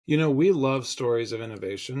You know, we love stories of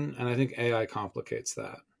innovation, and I think AI complicates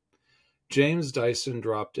that. James Dyson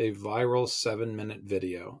dropped a viral 7-minute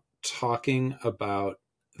video talking about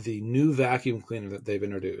the new vacuum cleaner that they've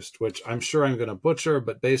introduced, which I'm sure I'm going to butcher,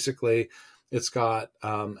 but basically it's got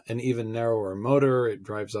an even narrower motor. It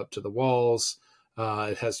drives up to the walls.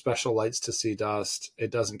 It has special lights to see dust.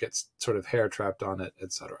 It doesn't get sort of hair trapped on it,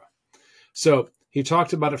 etc. So he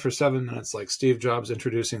talked about it for 7 minutes, like Steve Jobs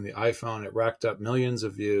introducing the iPhone. It racked up millions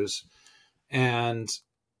of views. And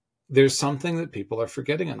there's something that people are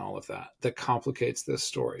forgetting in all of that that complicates this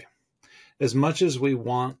story. As much as we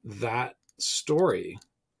want that story,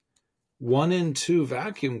 1 in 2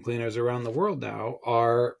 vacuum cleaners around the world now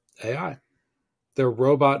are AI. They're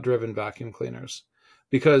robot-driven vacuum cleaners.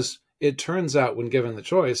 Because it turns out when given the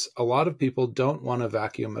choice, a lot of people don't want to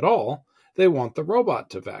vacuum at all. They want the robot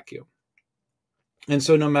to vacuum. And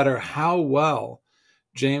so no matter how well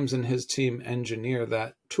James and his team engineer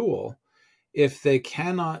that tool, if they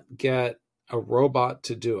cannot get a robot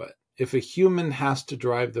to do it, if a human has to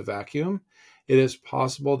drive the vacuum, it is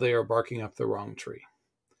possible they are barking up the wrong tree.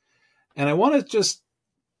 And I want to just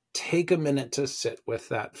take a minute to sit with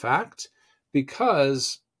that fact,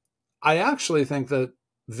 because I actually think the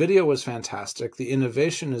video was fantastic. The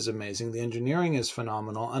innovation is amazing. The engineering is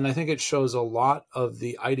phenomenal. And I think it shows a lot of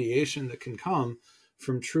the ideation that can come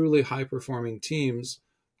from truly high-performing teams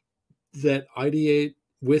that ideate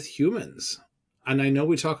with humans. And I know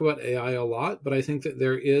we talk about AI a lot, but I think that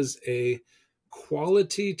there is a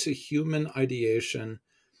quality to human ideation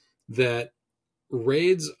that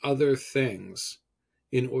raids other things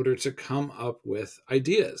in order to come up with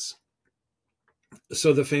ideas.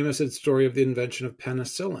 So the famous story of the invention of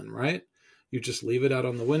penicillin, right? You just leave it out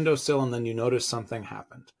on the windowsill and then you notice something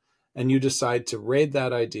happened. And you decide to raid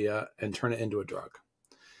that idea and turn it into a drug.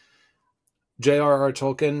 J.R.R.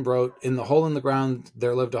 Tolkien wrote, "In the hole in the ground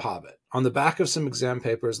there lived a hobbit," on the back of some exam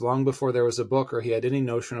papers long before there was a book or he had any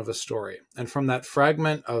notion of a story. And from that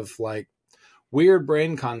fragment of like weird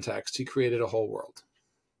brain context, he created a whole world.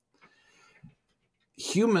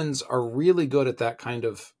 Humans are really good at that kind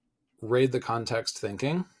of raid the context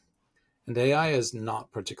thinking, and AI is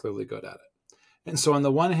not particularly good at it. And so on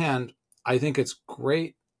the one hand, I think it's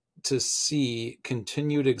great to see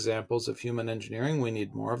continued examples of human engineering. We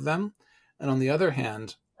need more of them. And on the other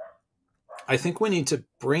hand, I think we need to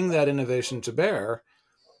bring that innovation to bear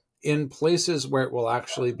in places where it will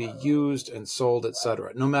actually be used and sold,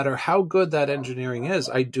 etc. No matter how good that engineering is,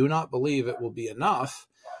 I do not believe it will be enough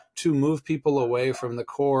to move people away from the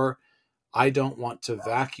core "I don't want to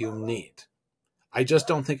vacuum" need. I just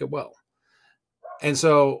don't think it will. And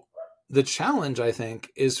so the challenge, I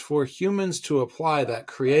think, is for humans to apply that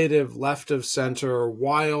creative left of center,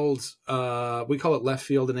 wild, we call it left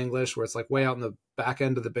field in English, where it's like way out in the back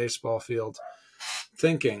end of the baseball field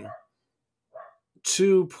thinking,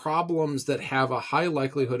 to problems that have a high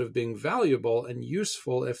likelihood of being valuable and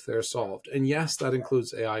useful if they're solved. And yes, that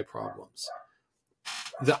includes AI problems.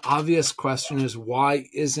 The obvious question is, why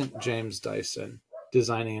isn't James Dyson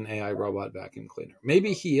designing an AI robot vacuum cleaner?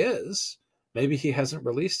 Maybe he is. Maybe he hasn't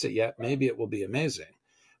released it yet. Maybe it will be amazing.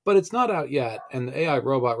 But it's not out yet, and the AI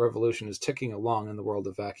robot revolution is ticking along in the world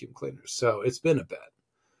of vacuum cleaners. So it's been a bit.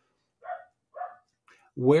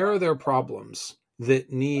 Where are there problems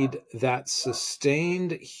that need that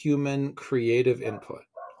sustained human creative input?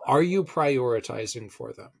 Are you prioritizing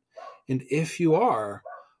for them? And if you are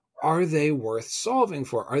they worth solving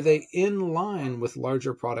for? Are they in line with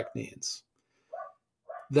larger product needs?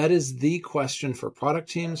 That is the question for product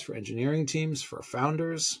teams, for engineering teams, for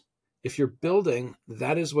founders. If you're building,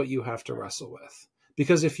 that is what you have to wrestle with.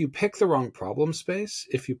 Because if you pick the wrong problem space,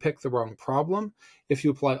 if you pick the wrong problem, if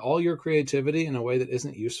you apply all your creativity in a way that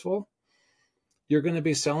isn't useful, you're going to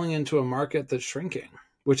be selling into a market that's shrinking,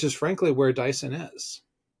 which is frankly where Dyson is.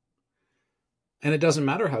 And it doesn't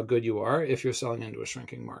matter how good you are if you're selling into a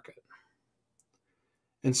shrinking market.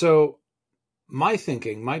 And so my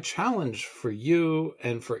thinking, my challenge for you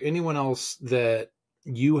and for anyone else that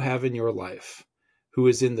you have in your life who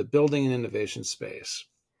is in the building and innovation space,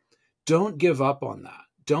 don't give up on that.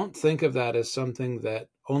 Don't think of that as something that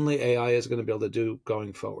only AI is going to be able to do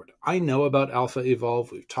going forward. I know about Alpha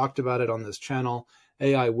Evolve. We've talked about it on this channel.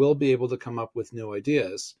 AI will be able to come up with new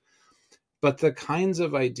ideas. But the kinds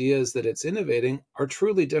of ideas that it's innovating are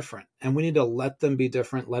truly different. And we need to let them be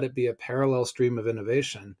different, let it be a parallel stream of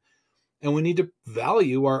innovation. And we need to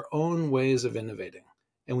value our own ways of innovating.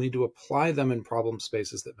 And we need to apply them in problem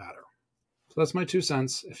spaces that matter. So that's my 2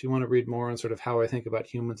 cents. If you want to read more on sort of how I think about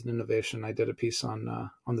humans and innovation, I did a piece on the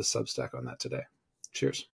Substack on that today. Cheers.